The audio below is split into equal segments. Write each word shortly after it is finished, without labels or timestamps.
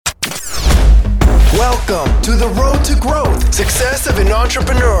Welcome to the road to growth, success of an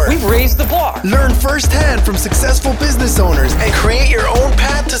entrepreneur. We've raised the bar. Learn firsthand from successful business owners and create your own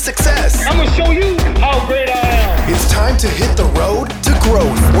path to success. I'm gonna show you how great I am. It's time to hit the road to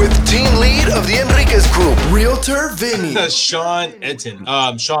growth with team lead of the Enriquez Group, Realtor Vinny. Sean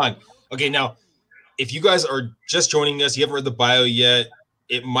Etten. Sean, okay, now, if you guys are just joining us, you haven't read the bio yet,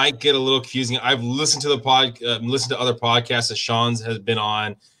 it might get a little confusing. I've listened to listened to other podcasts that Sean's has been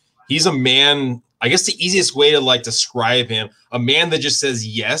on. He's a man, I guess the easiest way to describe him, a man that just says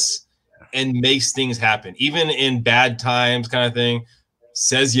yes and makes things happen, even in bad times kind of thing,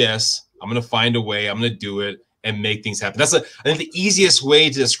 says yes, I'm going to find a way, I'm going to do it and make things happen. That's I think the easiest way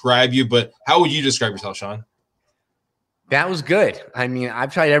to describe you, but how would you describe yourself, Sean? That was good. I mean,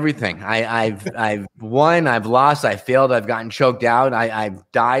 I've tried everything. I've won, I've lost, I've failed, I've gotten choked out, I've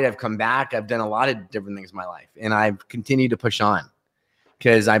died, I've come back, I've done a lot of different things in my life, and I've continued to push on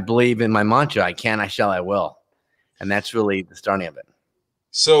because I believe in my mantra: I can, I shall, I will, and that's really the starting of it.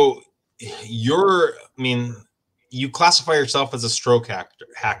 So, you classify yourself as a stroke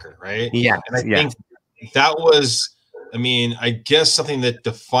hacker, right? Yeah, and I think that was, I guess something that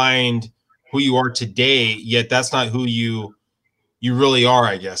defined who you are today, yet that's not who you really are,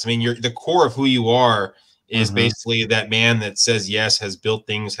 I guess. You're the core of who you are is basically that man that says yes, has built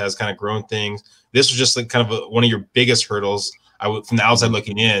things, has kind of grown things. This was just one of your biggest hurdles from the outside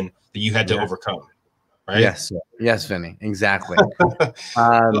looking in that you had to overcome, right? Yes, Vinny, exactly.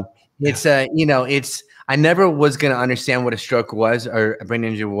 I never was going to understand what a stroke was or a brain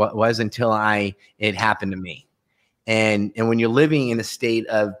injury was until it happened to me. And when you're living in a state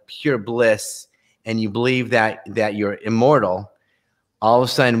of pure bliss and you believe that you're immortal, all of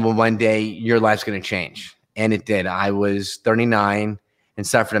a sudden, one day your life's going to change. And it did. I was 39 and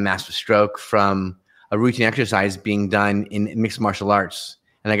suffered a massive stroke from a routine exercise being done in mixed martial arts.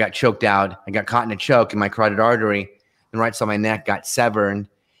 And I got choked out. I got caught in a choke, and my carotid artery, the right side of my neck, got severed, and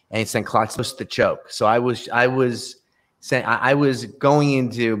it sent clots to the choke. So I was having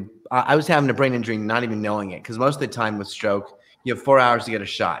a brain injury, not even knowing it, because most of the time with stroke, you have 4 hours to get a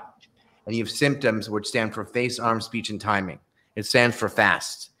shot, and you have symptoms which stand for face, arm, speech, and timing. It stands for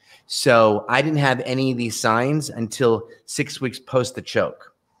FAST. So I didn't have any of these signs until 6 weeks post the choke,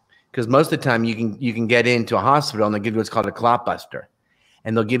 because most of the time you can get into a hospital and they'll give you what's called a clot buster,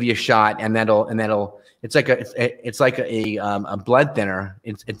 and they'll give you a shot, and it's like a blood thinner.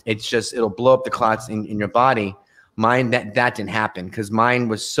 It'll blow up the clots in your body. Mine, that didn't happen because mine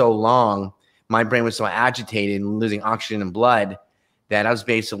was so long. My brain was so agitated and losing oxygen and blood that I was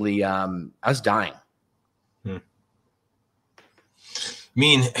basically, I was dying.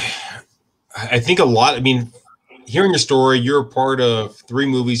 I think a lot, hearing your story, you're a part of 3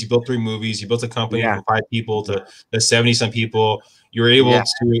 movies. You built 3 movies. You built a company from 5 people to 70-some people. You were able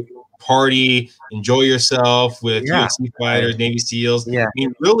to party, enjoy yourself with UFC fighters, Navy SEALs.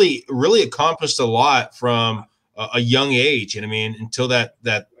 Really, really accomplished a lot from a young age, and until the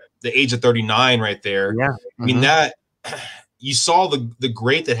age of 39, right there. That you saw the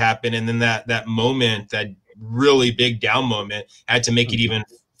great that happened, and then that moment, that really big down moment, had to make it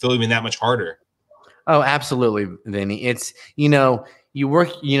feel even that much harder. Oh, absolutely, Vinny. It's you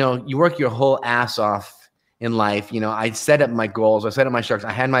work your whole ass off in life. I set up my goals, I set up my structure,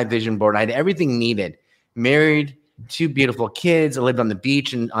 I had my vision board, I had everything needed. Married, 2 beautiful kids, I lived on the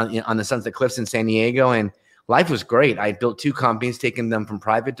beach and on the Sunset Cliffs in San Diego, and life was great. I built 2 companies, taking them from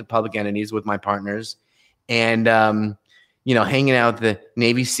private to public entities with my partners, and hanging out with the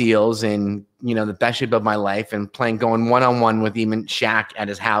Navy SEALs and the best shape of my life, and going one-on-one with even Shaq at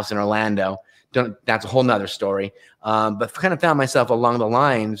his house in Orlando. That's a whole nother story. But kind of found myself along the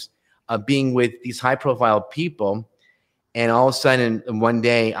lines of being with these high-profile people, and all of a sudden, one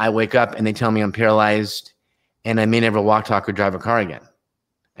day, I wake up and they tell me I'm paralyzed and I may never walk, talk, or drive a car again.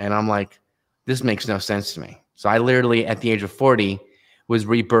 And I'm like, this makes no sense to me. So I literally, at the age of 40, was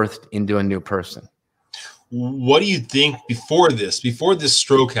rebirthed into a new person. What do you think before this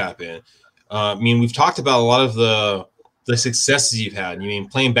stroke happened? We've talked about a lot of the successes you've had.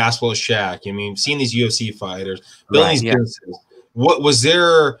 Playing basketball with Shaq. Seeing these UFC fighters, building these businesses. What was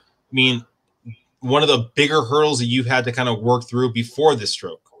there? One of the bigger hurdles that you've had to kind of work through before this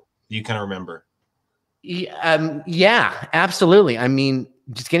stroke, do you kind of remember? Yeah, absolutely.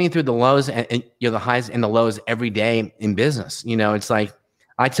 Just getting through the lows and the highs and the lows every day in business. It's like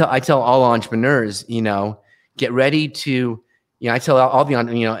I tell all entrepreneurs, get ready to, I tell all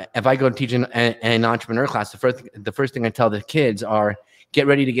the, if I go teach an entrepreneur class, the first thing I tell the kids are get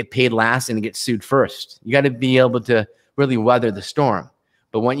ready to get paid last and to get sued first. You got to be able to really weather the storm.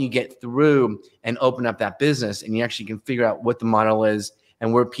 But when you get through and open up that business and you actually can figure out what the model is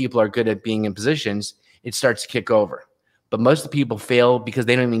and where people are good at being in positions, it starts to kick over. But most of the people fail because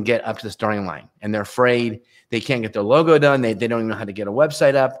they don't even get up to the starting line, and they're afraid they can't get their logo done. They don't even know how to get a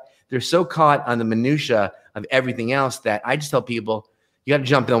website up. They're so caught on the minutia of everything else that I just tell people, you got to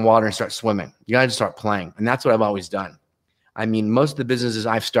jump in the water and start swimming. You got to start playing. And that's what I've always done. I mean, most of the businesses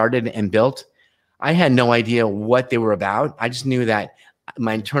I've started and built, I had no idea what they were about. I just knew that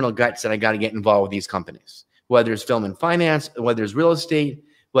my internal gut said I got to get involved with these companies, whether it's film and finance, whether it's real estate,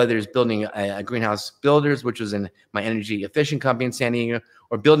 whether it's building a greenhouse builders, which was in my energy efficient company in San Diego,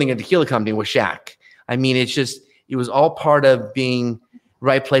 or building a tequila company with Shaq. I mean, it was all part of being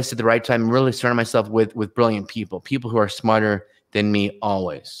right place at the right time, and really surrounding myself with brilliant people who are smarter than me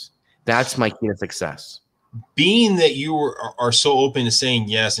always. That's my key to success. Being that you are so open to saying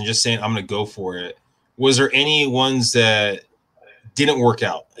yes and just saying, I'm going to go for it, was there any ones that didn't work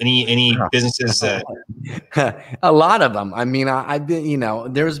out? Any businesses that? A lot of them. I mean, I've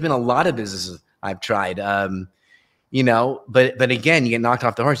been, there's been a lot of businesses I've tried, but again, you get knocked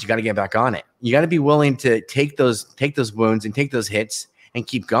off the horse. You got to get back on it. You got to be willing to take those wounds and take those hits and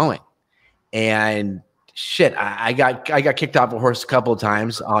keep going. And shit, I got kicked off a horse a couple of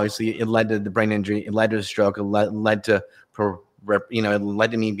times. Obviously, it led to the brain injury. It led to a stroke. It led to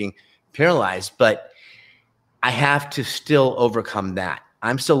me being paralyzed. But I have to still overcome that.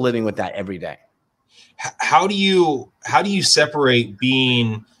 I'm still living with that every day. How do you separate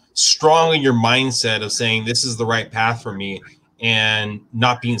being strong in your mindset of saying this is the right path for me and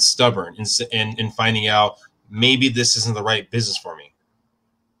not being stubborn and finding out maybe this isn't the right business for me?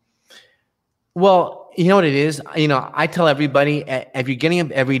 Well, you know what it is? I tell everybody, if you're getting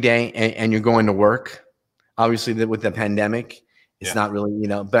up every day and you're going to work, obviously with the pandemic, it's not really,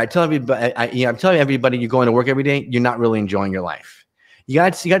 but I tell everybody, I'm telling everybody you're going to work every day, you're not really enjoying your life. You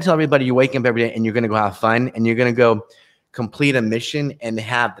got to tell everybody you're waking up every day and you're going to go have fun and you're going to go complete a mission and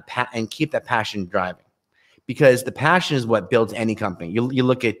have and keep that passion driving, because the passion is what builds any company. You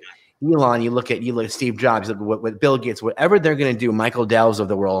look at Elon, you look at Steve Jobs, you look at what Bill Gates, whatever they're going to do, Michael Dell's of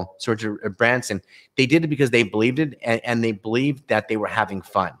the world, Richard Branson, they did it because they believed it and they believed that they were having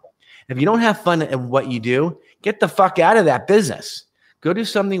fun. If you don't have fun at what you do, get the fuck out of that business. Go do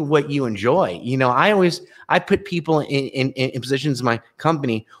something what you enjoy. I put people in positions in my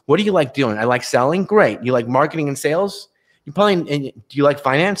company. What do you like doing? I like selling. Great. You like marketing and sales? Do you like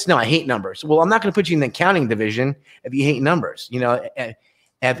finance? No, I hate numbers. Well, I'm not going to put you in the accounting division if you hate numbers.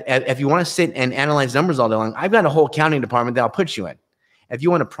 If you want to sit and analyze numbers all day long, I've got a whole accounting department that I'll put you in. If you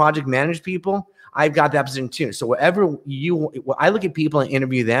want to project manage people, I've got that position too. So I look at people and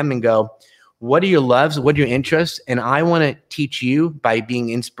interview them and go, what are your loves? What are your interests? And I want to teach you by being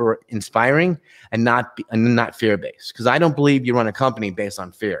inspiring and not fear-based. Because I don't believe you run a company based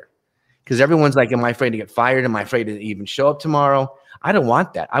on fear. Because everyone's like, am I afraid to get fired? Am I afraid to even show up tomorrow? I don't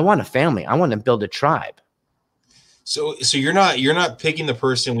want that. I want a family. I want to build a tribe. So you're not picking the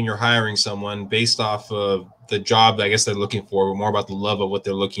person when you're hiring someone based off of the job I guess they're looking for, but more about the love of what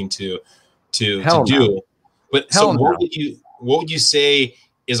they're looking to do. But what would you say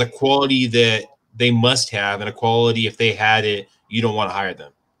is a quality that they must have, and a quality if they had it, you don't want to hire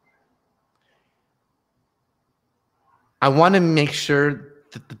them? I want to make sure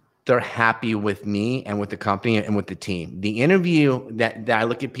that they're happy with me and with the company and with the team. The interview that I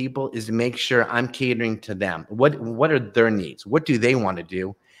look at people is to make sure I'm catering to them. What are their needs? What do they want to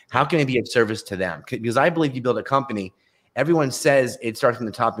do? How can I be of service to them? Because I believe you build a company, everyone says it starts from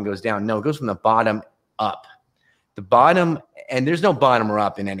the top and goes down. No, it goes from the bottom up. The bottom, and there's no bottom or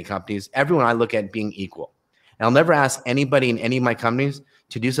up in any companies. Everyone I look at being equal. And I'll never ask anybody in any of my companies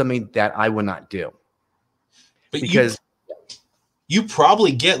to do something that I would not do. But because you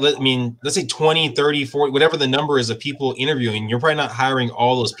probably get, let's say 20, 30, 40, whatever the number is of people interviewing, you're probably not hiring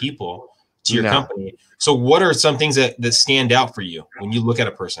all those people to your company. So what are some things that stand out for you when you look at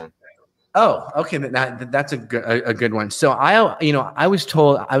a person? Oh, okay. That's a good one. So I was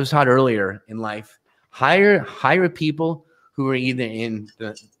taught earlier in life, hire people who are either in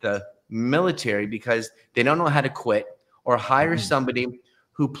the military because they don't know how to quit, or hire somebody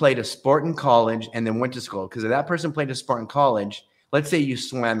who played a sport in college and then went to school. Because if that person played a sport in college, let's say you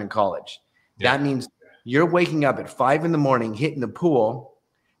swam in college. Yeah. That means you're waking up at 5 a.m, hitting the pool,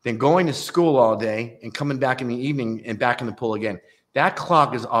 then going to school all day and coming back in the evening and back in the pool again. That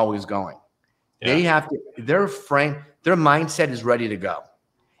clock is always going. Yeah. They have to, their mindset is ready to go.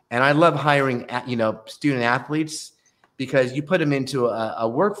 And I love hiring, student athletes, because you put them into a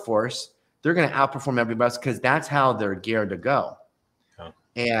workforce, they're going to outperform everybody else because that's how they're geared to go. Oh.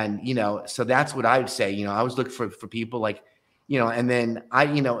 And, so that's what I would say. I always look for people like, and then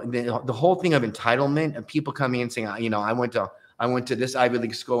the whole thing of entitlement of people coming in saying, I went to I went to this Ivy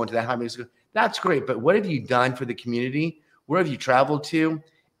League school, went to that Ivy League school. That's great. But what have you done for the community? Where have you traveled to?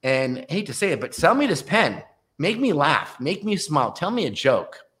 And I hate to say it, but sell me this pen. Make me laugh. Make me smile. Tell me a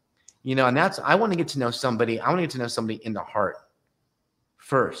joke. You know, and I want to get to know somebody. I want to get to know somebody in the heart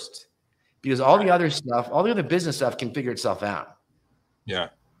first, because all the other stuff, all the other business stuff can figure itself out. Yeah.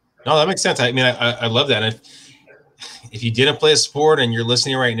 No, that makes sense. I mean, I love that. And if you didn't play a sport and you're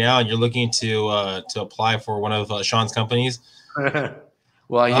listening right now and you're looking to apply for one of Sean's companies.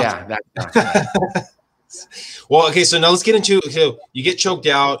 Well, yeah. Well, okay. So now let's get into, so you get choked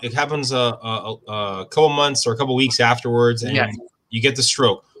out. It happens a couple months or a couple weeks afterwards, and you get the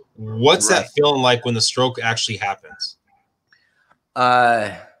stroke. What's that feeling like when the stroke actually happens?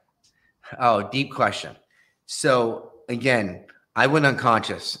 Deep question. So again, I went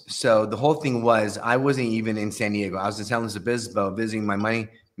unconscious. So the whole thing was, I wasn't even in San Diego. I was in San Luis Obispo visiting my money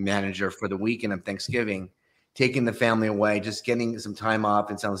manager for the weekend of Thanksgiving, taking the family away, just getting some time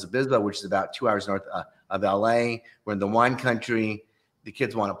off in San Luis Obispo, which is about 2 hours north of LA. We're in the wine country. The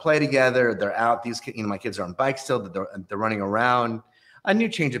kids want to play together. They're out. These kids, my kids are on bikes still. They're running around. A new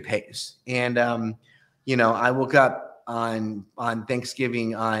change of pace. And, I woke up on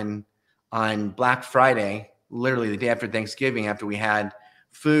Thanksgiving on Black Friday, literally the day after Thanksgiving, after we had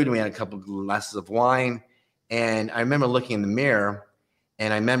food and we had a couple of glasses of wine. And I remember looking in the mirror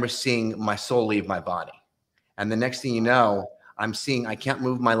and I remember seeing my soul leave my body. And the next thing you know, I'm seeing, I can't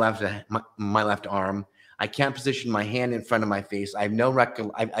move my left arm. I can't position my hand in front of my face. I have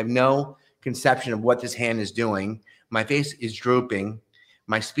no conception of what this hand is doing. My face is drooping.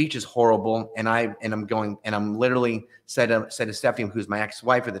 My speech is horrible. And I'm literally said to Stephanie, who's my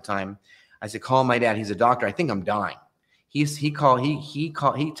ex-wife at the time, I said, call my dad. He's a doctor. I think I'm dying. He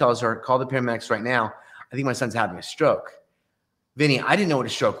tells her, call the paramedics right now. I think my son's having a stroke. Vinny, I didn't know what a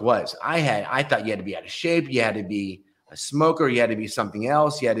stroke was. I thought you had to be out of shape. You had to be a smoker. You had to be something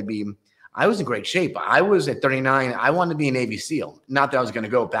else. I was in great shape. I was at 39. I wanted to be a Navy SEAL. Not that I was going to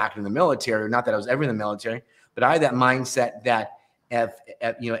go back in the military, or not that I was ever in the military, but I had that mindset that if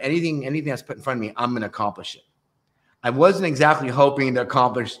anything that's put in front of me, I'm going to accomplish it. I wasn't exactly hoping to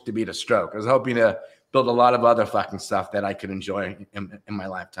accomplish to beat a stroke. I was hoping to build a lot of other fucking stuff that I could enjoy in my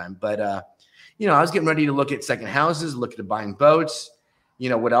lifetime. But, I was getting ready to look at second houses, look at buying boats.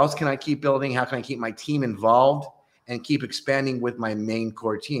 What else can I keep building? How can I keep my team involved and keep expanding with my main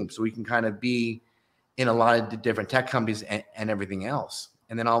core team so we can kind of be in a lot of different tech companies and everything else.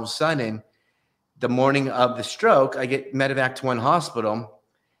 And then all of a sudden, the morning of the stroke, I get medevac to one hospital,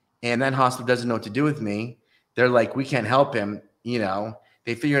 and that hospital doesn't know what to do with me. They're like, we can't help him.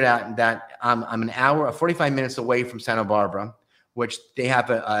 They figured out that I'm an hour, 45 minutes away from Santa Barbara, which they have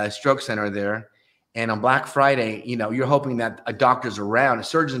a stroke center there. And on Black Friday, you're hoping that a doctor's around, a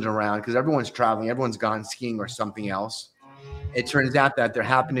surgeon's around, because everyone's traveling, everyone's gone skiing or something else. It turns out that there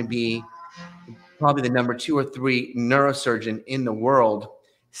happened to be probably the number 2 or 3 neurosurgeon in the world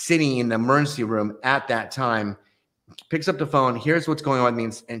sitting in the emergency room at that time, picks up the phone, here's what's going on with me,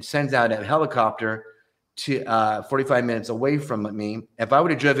 and sends out a helicopter to 45 minutes away from me. If I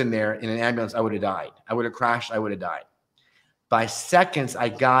would have driven there in an ambulance, I would have died. I would have crashed. I would have died. By seconds, I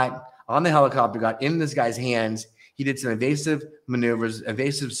got on the helicopter, got in this guy's hands. He did some invasive maneuvers,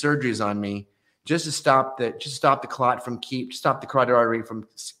 invasive surgeries on me, just to stop the carotid artery from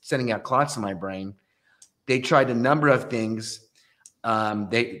sending out clots in my brain. They tried a number of things.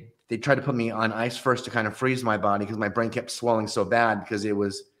 They tried to put me on ice first to kind of freeze my body because my brain kept swelling so bad because it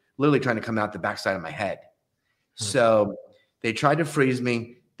was literally trying to come out the backside of my head. So they tried to freeze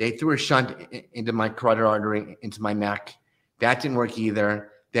me. They threw a shunt into my carotid artery, into my neck. That didn't work either.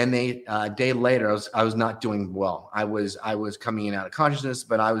 Then a day later, I was not doing well. I was coming in out of consciousness,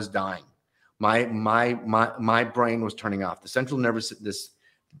 but I was dying. My brain was turning off. The central nervous, the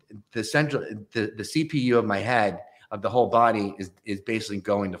CPU of my head, of the whole body is basically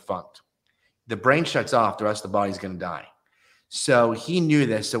going defunct. The brain shuts off. The rest of the body's going to die. So he knew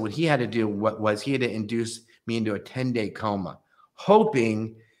this. So what he had to do was he had to induce me into a 10-day coma,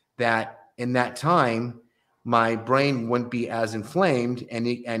 hoping that in that time, my brain wouldn't be as inflamed and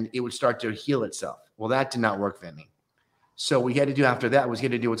it would start to heal itself. Well, that did not work, Vinny. So what we had to do after that was he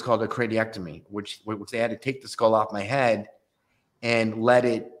had to do what's called a craniectomy, which they had to take the skull off my head and let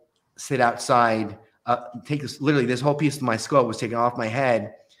it sit outside. Literally this whole piece of my skull was taken off my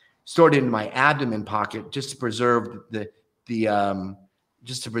head, stored in my abdomen pocket just to preserve the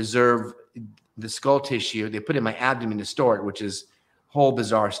skull tissue. They put it in my abdomen to store it, which is a whole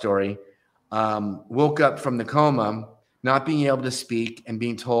bizarre story. Woke up from the coma, not being able to speak and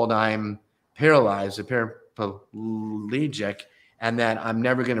being told I'm paralyzed or paraplegic and that I'm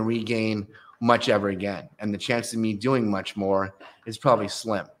never going to regain much ever again. And the chance of me doing much more is probably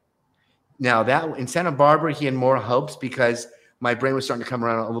slim. Now that in Santa Barbara, he had more hopes because my brain was starting to come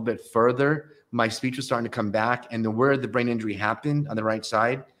around a little bit further. My speech was starting to come back, and where the brain injury happened on the right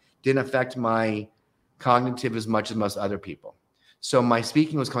side didn't affect my cognitive as much as most other people. So my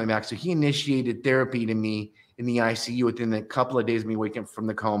speaking was coming back. So he initiated therapy to me in the ICU within a couple of days of me waking up from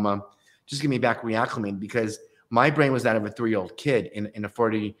the coma, just get me back reacclimated because my brain was that of a 3-year-old kid in a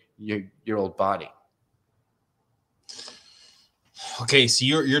 40-year-old body. Okay, so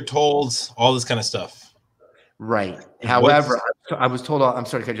you're told all this kind of stuff, right? However, I was told all. I'm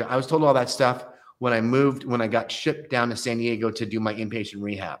sorry, I was told all that stuff when I got shipped down to San Diego to do my inpatient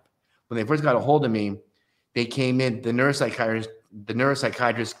rehab. When they first got a hold of me, they came in. The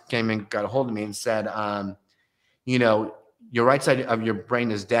neuropsychiatrist came in, got a hold of me, and said, your right side of your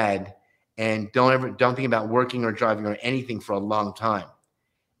brain is dead, and don't think about working or driving or anything for a long time.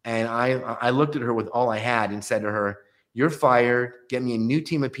 And I looked at her with all I had and said to her, "You're fired. Get me a new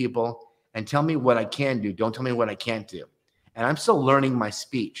team of people and tell me what I can do. Don't tell me what I can't do." And I'm still learning my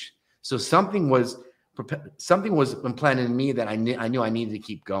speech. So something was implanted in me that I knew I needed to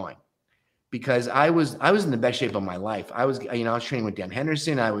keep going, because I was in the best shape of my life. I was training with Dan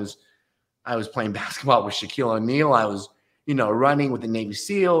Henderson. I was playing basketball with Shaquille O'Neal. I was, running with the Navy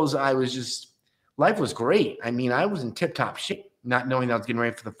SEALs. Life was great. I mean, I was in tip top shape, not knowing that I was getting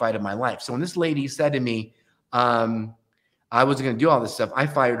ready for the fight of my life. So when this lady said to me, I was going to do all this stuff, I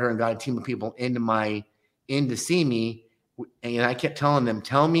fired her and got a team of people in to see me. And I kept telling them,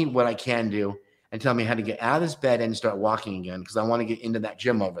 tell me what I can do and tell me how to get out of this bed and start walking again, because I want to get into that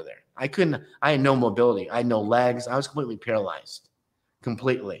gym over there. I had no mobility. I had no legs. I was completely paralyzed.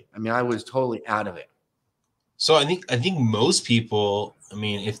 Completely. I mean, I was totally out of it. So I think most people, I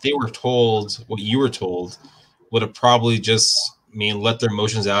mean, if they were told what you were told, would have probably just, let their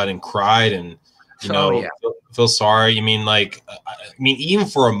emotions out and cried and, feel sorry. Even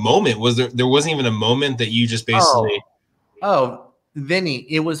for a moment, there wasn't even a moment that you just basically. Oh, Vinny,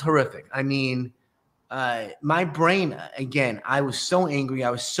 it was horrific. I mean, my brain, again, I was so angry.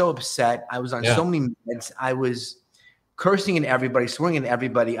 I was so upset. I was on so many meds. I was cursing at everybody, swearing at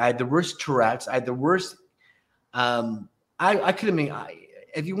everybody. I had the worst Tourette's. I had the worst. I could have been.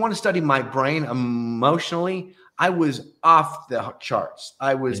 If you want to study my brain emotionally, I was off the charts.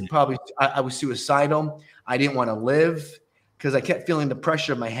 I was I was suicidal. I didn't want to live because I kept feeling the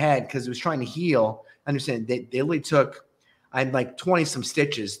pressure of my head because it was trying to heal. Understand? They literally took. I had like 20 some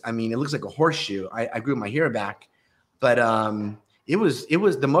stitches. I mean, it looks like a horseshoe. I grew my hair back, but it was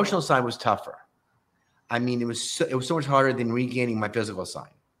the emotional side was tougher. I mean, it was so much harder than regaining my physical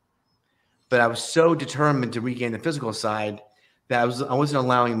side. But I was so determined to regain the physical side that I wasn't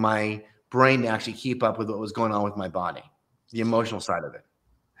allowing my brain to actually keep up with what was going on with my body, the emotional side of it.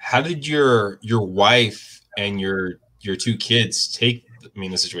 How did your wife and your 2 kids take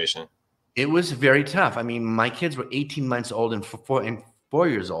the situation? It was very tough. I mean, my kids were 18 months old and 4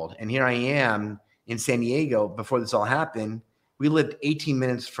 years old. And here I am in San Diego before this all happened. We lived 18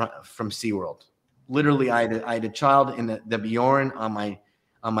 minutes from SeaWorld. Literally, I had a child in the Bjorn on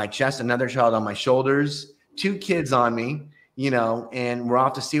my chest, another child on my shoulders, 2 kids on me, and we're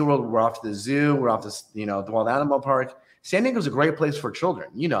off to SeaWorld. We're off to the zoo. We're off to, the Wild Animal Park. San Diego's a great place for children.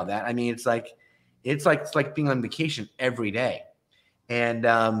 You know that. I mean, it's like being on vacation every day. And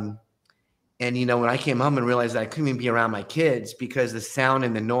when I came home and realized that I couldn't even be around my kids because the sound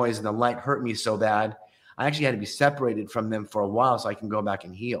and the noise and the light hurt me so bad, I actually had to be separated from them for a while so I can go back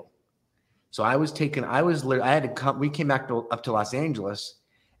and heal. So we came back up to Los Angeles,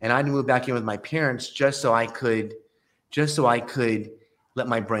 and I had to move back in with my parents just so I could let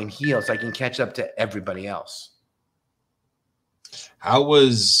my brain heal so I can catch up to everybody else.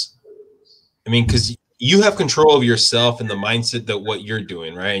 Because you have control of yourself and the mindset that what you're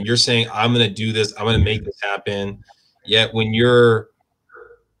doing, right? And you're saying, I'm going to do this. I'm going to make this happen. Yet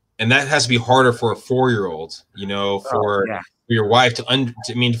and that has to be harder for a 4-year-old, for your wife to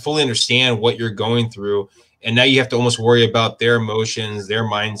fully understand what you're going through. And now you have to almost worry about their emotions, their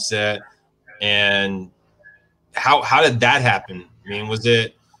mindset. And how did that happen? I mean, was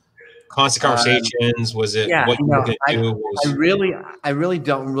it constant conversations? Was it what you were going to do? I really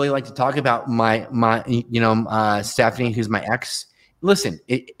don't really like to talk about my Stephanie, who's my ex. Listen,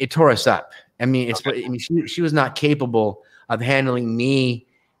 it tore us up. I mean, she was not capable of handling me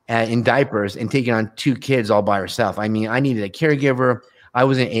in diapers and taking on 2 kids all by herself. I mean, I needed a caregiver. I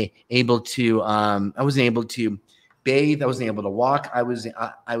wasn't able to bathe. I wasn't able to walk. I was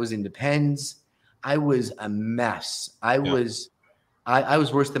in Depends. I was a mess. I was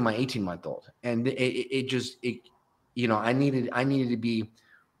worse than my 18-month-old. And I needed to be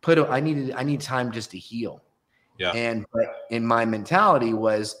I need time just to heal. Yeah. But in my mentality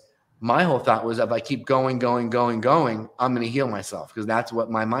my whole thought was, if I keep going, I'm going to heal myself, because that's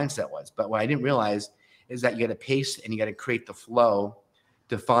what my mindset was. But what I didn't realize is that you got to pace and you got to create the flow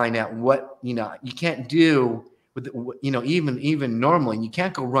to find out what, you can't do with, even normally, you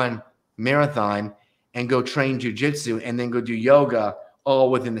can't go run marathon and go train jujitsu and then go do yoga all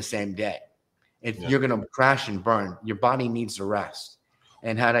within the same day. You're going to crash and burn. Your body needs to rest.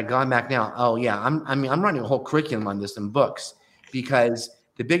 And had I gone back now, I'm running a whole curriculum on this in books, because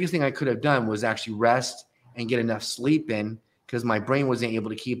the biggest thing I could have done was actually rest and get enough sleep in, because my brain wasn't able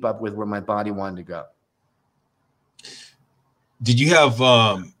to keep up with where my body wanted to go. Did you have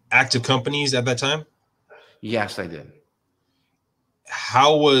active companies at that time? Yes, I did.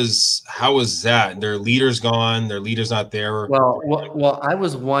 How was that? Their leaders gone, their leaders not there? Well, I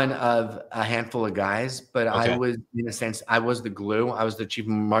was one of a handful of guys, but Okay. I was, in a sense, I was the glue. I was the chief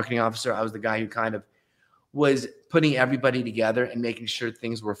marketing officer. I was the guy who kind of was putting everybody together and making sure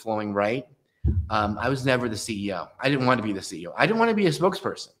things were flowing right. I was never the CEO. I didn't want to be the CEO. I didn't want to be a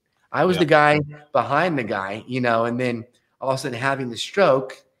spokesperson. I was the guy behind the guy, and then all of a sudden having the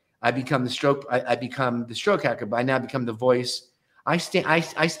stroke, I become the stroke hacker, but I now become the voice. I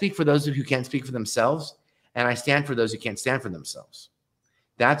speak for those who can't speak for themselves, and I stand for those who can't stand for themselves.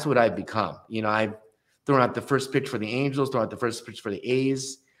 That's what I've become. I've thrown out the first pitch for the Angels, thrown out the first pitch for the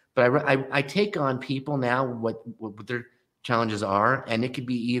A's, but I take on people now what their challenges are, and it could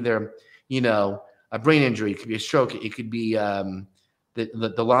be either a brain injury, it could be a stroke, it could be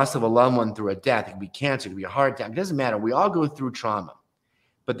the loss of a loved one through a death, it could be cancer, it could be a heart attack. It doesn't matter. We all go through trauma,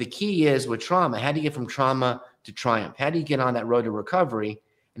 but the key is with trauma, how do you get from trauma to triumph? How do you get on that road to recovery,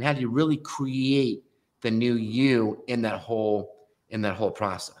 and how do you really create the new you in that whole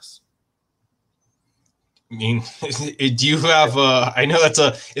process? I mean, do you have I know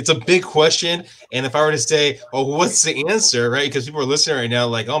it's a big question, and if I were to say, oh, what's the answer, right? Because people are listening right now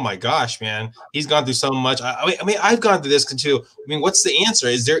like, oh my gosh, man, he's gone through so much. I mean, I've gone through this too. I mean, what's the answer?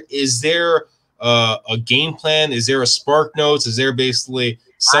 Is there a game plan? Is there a Spark Notes? Is there basically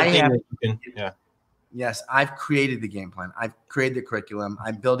something that you can? Yeah. Yes, I've created the game plan. I've created the curriculum.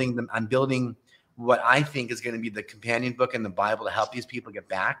 I'm building them. I'm building what I think is going to be the companion book in the Bible to help these people get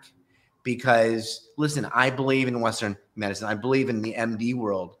back. Because listen, I believe in Western medicine. I believe in the MD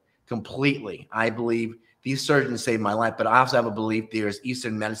world completely. I believe these surgeons saved my life, but I also have a belief there's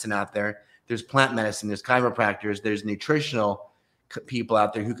Eastern medicine out there. There's plant medicine. There's chiropractors. There's nutritional people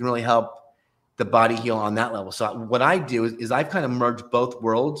out there who can really help the body heal on that level. So what I do is I've kind of merged both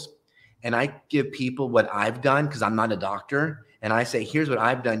worlds, and I give people what I've done, because I'm not a doctor. And I say, here's what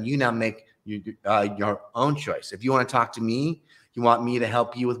I've done. You now make your own choice. If you want to talk to me, you want me to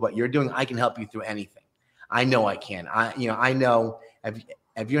help you with what you're doing, I can help you through anything. I know I can. I know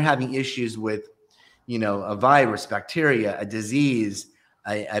if you're having issues with, a virus, bacteria, a disease,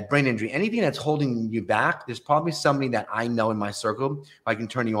 a brain injury, anything that's holding you back, there's probably somebody that I know in my circle I can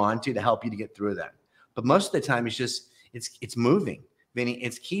turn you on to help you to get through that. But most of the time, it's just, it's moving, Vinny.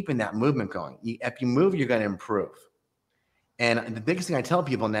 It's keeping that movement going. If you move, you're going to improve. And the biggest thing I tell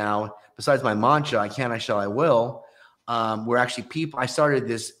people now, besides my mantra, I can, I shall, I will, where actually I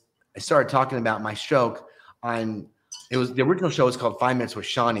started talking about my stroke it was the original show was called 5 Minutes with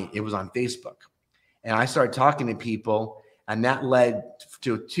Shawnee. It was on Facebook. And I started talking to people, and that led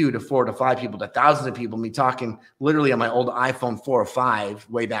to 2 to 4 to 5 people, to thousands of people, me talking literally on my old iPhone 4 or 5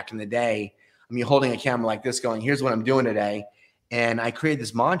 way back in the day. I mean, holding a camera like this going, here's what I'm doing today. And I created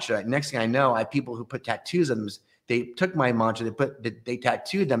this mantra. Next thing I know, I have people who put tattoos on them. They took my mantra, they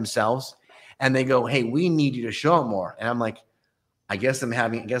tattooed themselves, and they go, hey, we need you to show it more. And I'm like, I guess I'm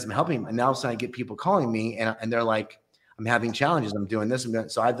helping. And now I get people calling me, and they're like, I'm having challenges. I'm doing this.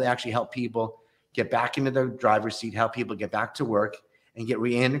 So I've actually helped people get back into their driver's seat, help people get back to work, and get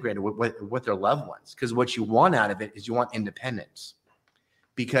reintegrated with their loved ones. Because what you want out of it is you want independence.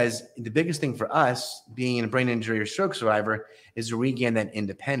 Because the biggest thing for us, being a brain injury or stroke survivor, is to regain that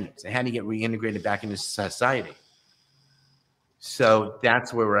independence and how to get reintegrated back into society. So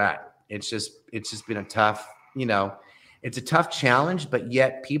that's where we're at. It's just been a tough, it's a tough challenge, but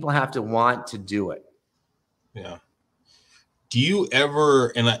yet people have to want to do it. Yeah. Do you ever,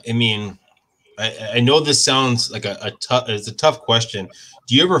 and I mean, I know this sounds like it's a tough question.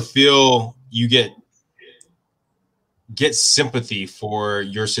 Do you ever feel you get sympathy for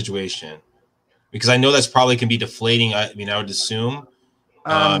your situation? Because I know that's probably can be deflating. I would assume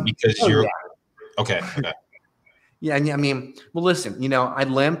because you're okay. Yeah, and I mean, well, listen, I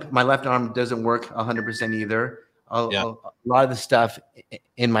limp. My left arm doesn't work 100% either. A lot of the stuff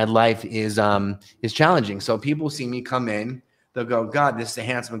in my life is challenging. So people see me come in, they'll go, God, this is a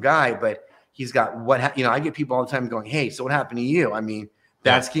handsome guy, but he's got I get people all the time going, hey, so what happened to you? I mean,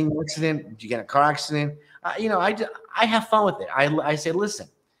 bad skiing accident? Did you get in a car accident? I have fun with it. I say, listen,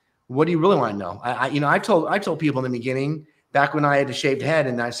 what do you really want to know? I told people in the beginning, back when I had a shaved head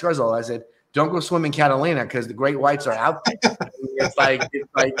and 9 scars all, I said, don't go swim in Catalina because the great whites are out there. It's like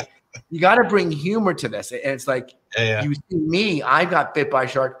you got to bring humor to this. And it's like, you see me, I got bit by a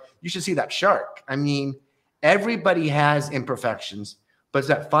shark. You should see that shark. I mean, everybody has imperfections, but it's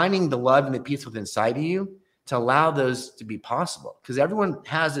that finding the love and the peace within inside of you to allow those to be possible. Because everyone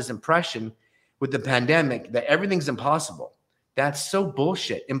has this impression with the pandemic that everything's impossible. That's so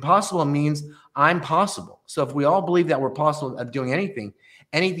bullshit. Impossible means I'm possible. So if we all believe that we're possible of doing anything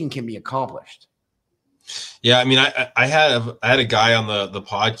can be accomplished. Yeah, I mean, I had a guy on the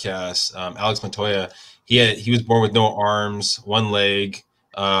podcast, Alex Montoya. He was born with no arms, one leg,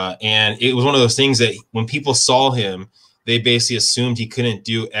 and it was one of those things that when people saw him, they basically assumed he couldn't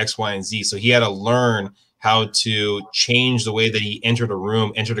do X, Y, and Z. So he had to learn how to change the way that he entered a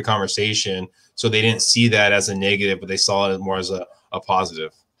room, entered a conversation, so they didn't see that as a negative, but they saw it more as a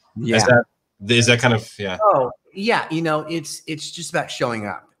positive. Yeah. Is that kind of Oh, yeah. It's just about showing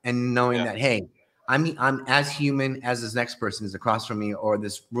up and knowing that, hey, I'm as human as this next person is across from me, or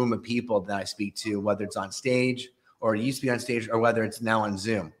this room of people that I speak to, whether it's on stage or it used to be on stage, or whether it's now on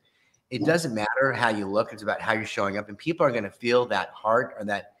Zoom. It doesn't matter how you look. It's about how you're showing up, and people are going to feel that heart or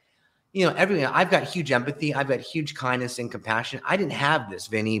that, everything. I've got huge empathy. I've got huge kindness and compassion. I didn't have this,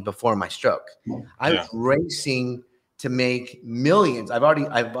 Vinny, before my stroke. I was racing to make millions. I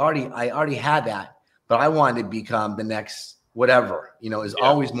already had that, but I wanted to become the next whatever, is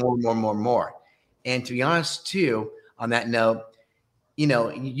always more and more and more and more. And to be honest too, on that note,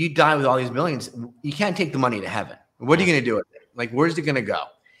 you die with all these millions. You can't take the money to heaven. What are you going to do with it? Like, where's it going to go?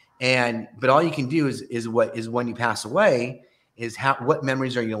 But all you can do is when you pass away is what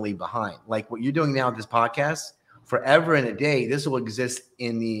memories are you going to leave behind? Like what you're doing now with this podcast, forever and a day, this will exist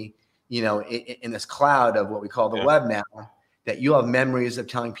in the, in this cloud of what we call the web now, that you'll have memories of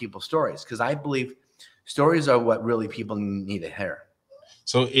telling people stories. Because I believe stories are what really people need to hear.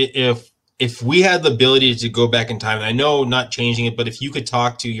 So if we had the ability to go back in time, and I know not changing it, but if you could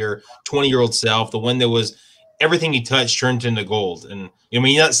talk to your 20-year-old self, the one that was everything you touched turned into gold, and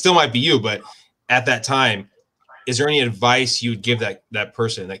that still might be you, but at that time, is there any advice you would give that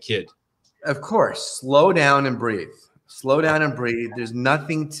person, that kid? Of course, slow down and breathe. Slow down and breathe. There's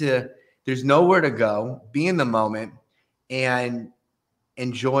nowhere to go. Be in the moment and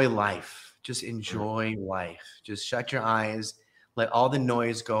enjoy life. Just enjoy life. Just shut your eyes. Let all the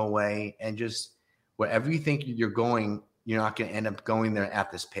noise go away, and just wherever you think you're going, you're not going to end up going there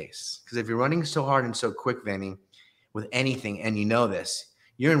at this pace. Because if you're running so hard and so quick, Vinny, with anything, and this,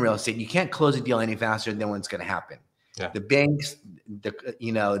 you're in real estate, you can't close a deal any faster than what's going to happen. Yeah. The banks,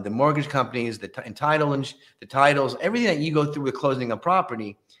 the mortgage companies, the titles, everything that you go through with closing a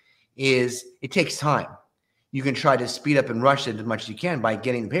property it takes time. You can try to speed up and rush it as much as you can by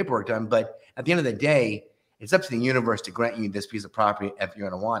getting the paperwork done, but at the end of the day, it's up to the universe to grant you this piece of property if you're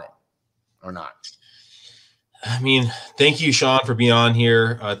going to want it or not. I mean, thank you, Sean, for being on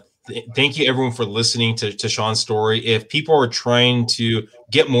here. Thank you, everyone, for listening to Sean's story. If people are trying to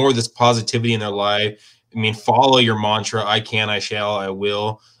get more of this positivity in their life, follow your mantra, I can, I shall, I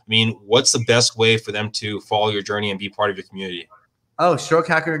will. What's the best way for them to follow your journey and be part of your community? Oh,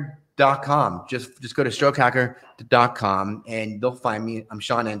 strokehacker.com. Just go to strokehacker.com and they'll find me. I'm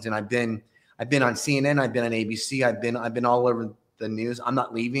Sean Ensign. I've been on CNN. I've been on ABC. I've been all over the news. I'm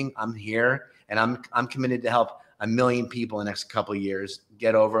not leaving. I'm here, and I'm committed to help 1 million people in the next couple of years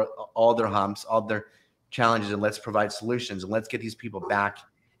get over all their humps, all their challenges, and let's provide solutions, and let's get these people back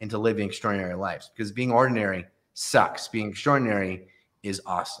into living extraordinary lives. Because being ordinary sucks. Being extraordinary is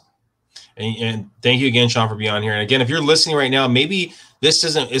awesome. And thank you again, Sean, for being on here. And again, if you're listening right now, maybe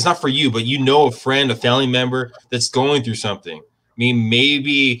it's not for you, but a friend, a family member that's going through something.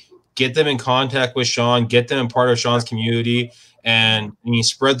 Maybe get them in contact with Sean, get them in part of Sean's community, and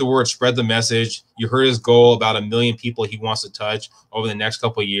spread the word, spread the message. You heard his goal, about 1 million people he wants to touch over the next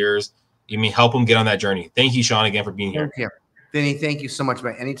couple of years. Help him get on that journey. Thank you, Sean, again for being here. Thank you. Vinny, thank you so much,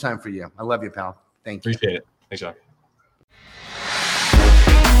 man. Anytime for you. I love you, pal. Thank you. Appreciate it. Thanks, Sean.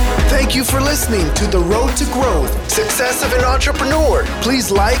 Thank you for listening to The Road to Growth, Success of an Entrepreneur.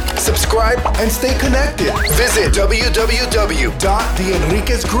 Please like, subscribe, and stay connected. Visit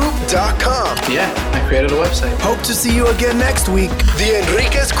www.theenriquezgroup.com. Yeah, I created a website. Hope to see you again next week. The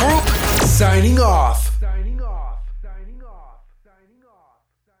Enriquez Group, signing off.